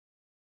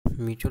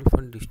Mutual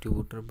fund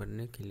distributor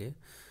बनने के लिए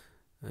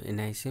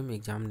NISM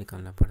एग्ज़ाम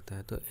निकालना पड़ता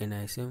है। तो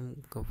NISM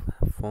का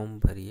फॉर्म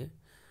भरिए।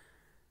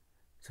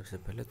 सबसे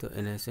पहले तो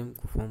NISM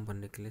को फॉर्म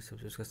भरने के लिए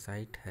सबसे उसका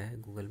साइट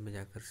है, गूगल में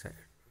जाकर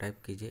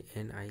टाइप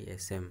कीजिए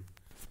NISM।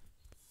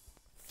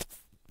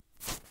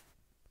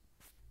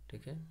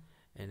 ठीक है,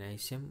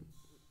 NISM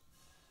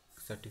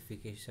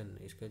सर्टिफिकेशन,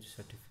 इसका जो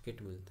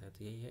सर्टिफिकेट मिलता है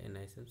तो यही है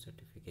NISM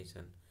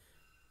सर्टिफिकेशन।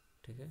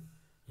 ठीक है,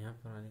 यहाँ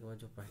पर आने के बाद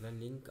जो पहला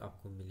लिंक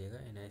आपको मिलेगा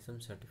NISM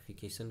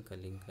सर्टिफिकेशन का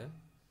लिंक है,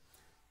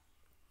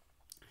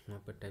 वहाँ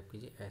पर टाइप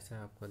कीजिए।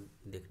 ऐसा आपको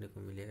देखने को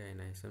मिलेगा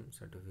NISM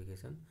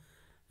सर्टिफिकेशन।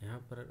 यहाँ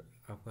पर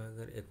आपका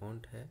अगर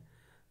अकाउंट है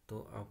तो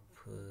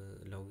आप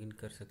लॉगिन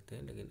कर सकते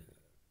हैं, लेकिन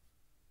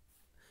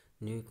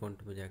न्यू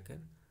अकाउंट में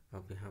जाकर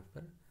आप यहाँ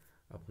पर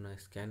अपना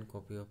scan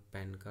copy of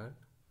pan card,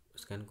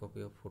 scan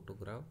copy of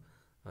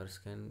photograph और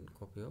scan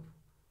copy of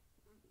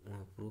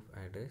proof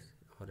address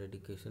और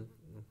education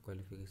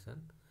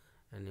qualification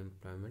and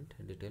employment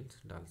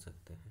details डाल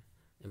सकते हैं।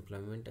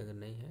 एम्प्लॉयमेंट अगर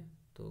नहीं है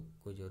तो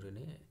कोई ज़रूरी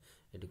नहीं है,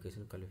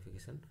 एजुकेशन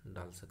क्वालिफिकेशन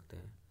डाल सकते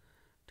हैं।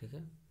 ठीक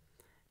है,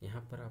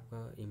 यहाँ पर आपका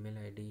ईमेल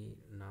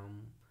आईडी,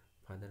 नाम,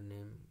 फादर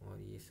नेम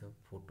और ये सब,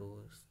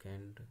 फ़ोटो,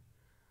 स्कैन्ड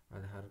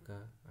आधार का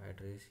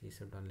एड्रेस, ये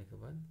सब डालने के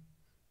बाद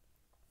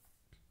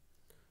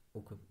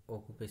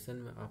ऑक्यूपेशन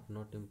में आप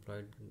नॉट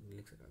एम्प्लॉयड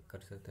कर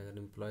सकते हैं। अगर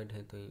एम्प्लॉयड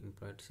है तो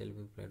एम्प्लॉयड, सेल्फ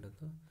एम्प्लॉयड हो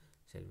तो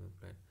सेल्फ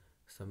एम्प्लॉयड।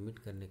 सबमिट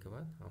करने के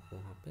बाद आप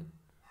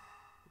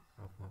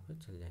वहाँ पे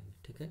चल जाएंगे।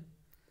 ठीक है,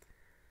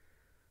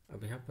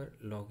 अब यहाँ पर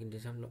लॉगिन,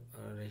 जैसे हम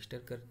रजिस्टर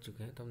कर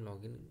चुके हैं तो हम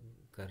लॉगिन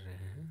कर रहे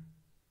हैं।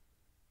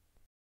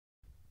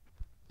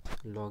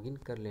 लॉगिन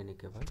कर लेने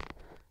के बाद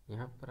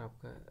यहाँ पर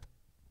आपका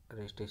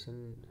रजिस्ट्रेशन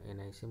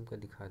NISM का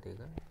दिखा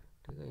देगा।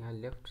 ठीक है, यहाँ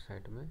लेफ्ट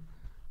साइड में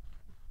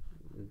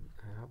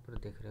यहाँ पर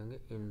देख रहे होंगे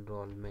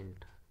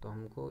इनरोलमेंट, तो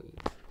हमको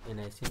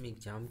NISM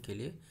एग्ज़ाम के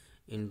लिए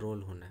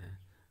इनरोल होना है।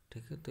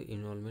 ठीक है, तो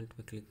इनरोलमेंट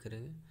पे क्लिक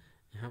करेंगे।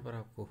 यहाँ पर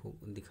आपको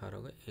दिखा रहा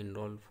होगा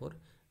इनरोल फॉर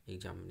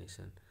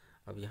एग्जामिनेशन।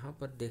 अब यहाँ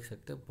पर देख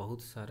सकते हैं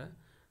बहुत सारा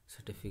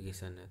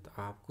सर्टिफिकेशन है, तो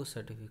आपको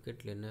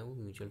सर्टिफिकेट लेना है वो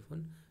म्यूचुअल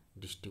फंड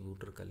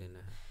डिस्ट्रीब्यूटर का लेना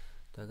है।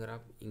 तो अगर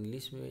आप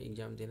इंग्लिश में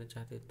एग्ज़ाम देना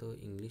चाहते हैं तो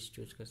इंग्लिश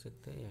चूज कर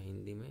सकते हैं, या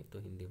हिंदी में तो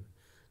हिंदी में।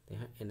 तो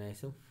यहाँ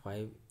NISM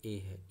 5A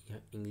है,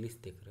 यहाँ इंग्लिश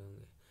देख रहे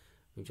होंगे,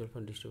 mutual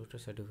fund distributor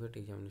certificate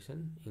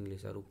examination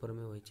English, और ऊपर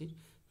में वही चीज़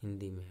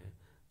हिंदी में है।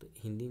 तो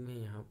हिंदी में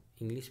यहाँ,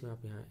 इंग्लिश में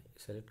आप यहाँ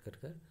सेलेक्ट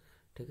कर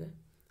ठीक है,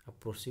 अब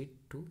प्रोसीड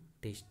टू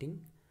टेस्टिंग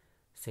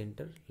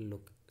सेंटर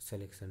लोक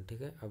सेलेक्शन।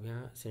 ठीक है, अब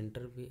यहाँ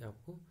सेंटर भी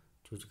आपको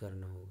चूज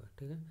करना होगा।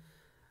 ठीक है,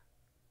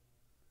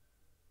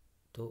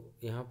 तो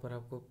यहाँ पर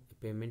आपको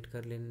पेमेंट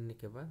करने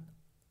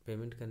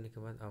के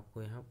बाद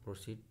आपको यहाँ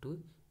प्रोसीड टू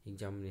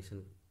एग्जामिनेशन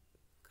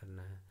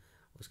करना है।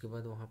 उसके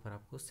बाद वहाँ पर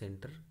आपको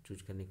सेंटर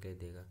चूज करने के लिए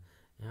देगा।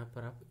 यहाँ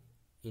पर आप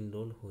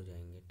इनरोल हो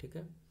जाएंगे। ठीक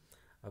है,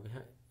 अब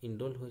यहाँ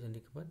इनरोल हो जाने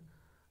के बाद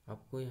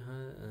आपको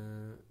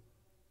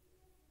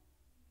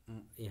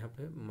यहाँ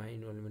पे माई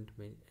इनरोलमेंट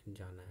में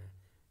जाना है।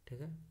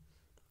 ठीक है,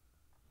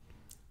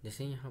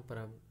 जैसे यहाँ पर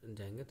आप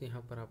जाएंगे तो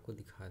यहाँ पर आपको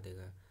दिखा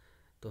देगा।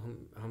 तो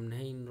हम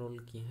नहीं इनरोल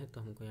किए हैं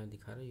तो हमको यहाँ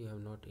दिखा रहा है you have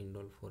not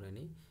enrol for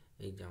any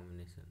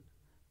examination.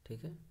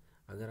 ठीक है,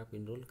 अगर आप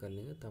इनरोल कर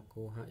लेंगे तो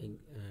आपको वहाँ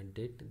एक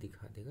डेट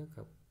दिखा देगा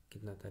कब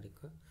कितना तारीख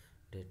का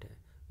डेट है।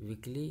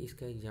 वीकली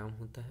इसका एग्ज़ाम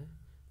होता है।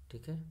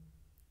 ठीक है,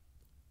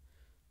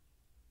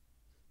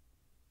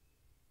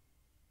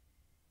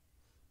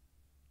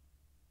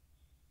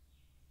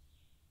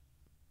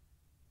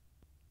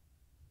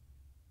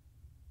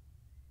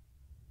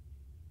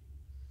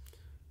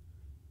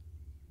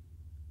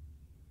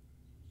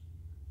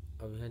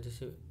 अब यहाँ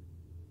जैसे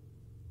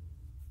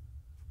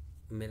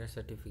मेरा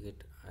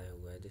सर्टिफिकेट आया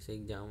हुआ है, जैसे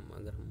एग्ज़ाम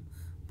अगर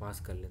हम पास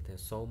कर लेते हैं,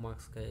 100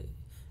 मार्क्स का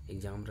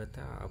एग्ज़ाम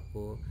रहता है,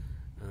 आपको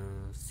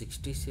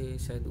 60 से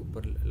शायद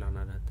ऊपर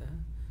लाना रहता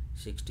है,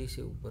 60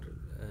 से ऊपर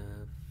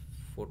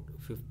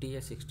 50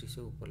 या 60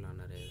 से ऊपर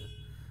लाना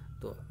रहेगा।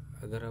 तो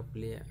अगर आप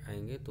ले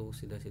आएंगे तो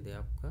सीधा सीधे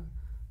आपका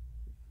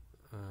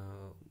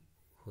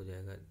हो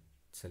जाएगा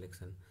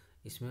सिलेक्शन।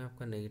 इसमें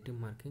आपका नेगेटिव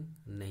मार्किंग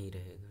नहीं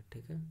रहेगा।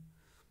 ठीक है,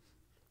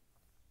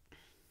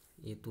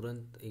 ये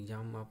तुरंत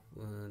एग्ज़ाम आप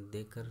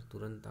देकर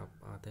तुरंत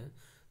आप आते हैं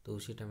तो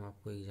उसी टाइम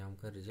आपको एग्ज़ाम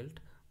का रिज़ल्ट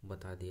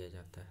बता दिया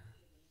जाता है।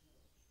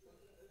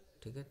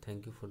 ठीक है,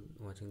 thank you for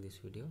watching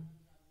this video.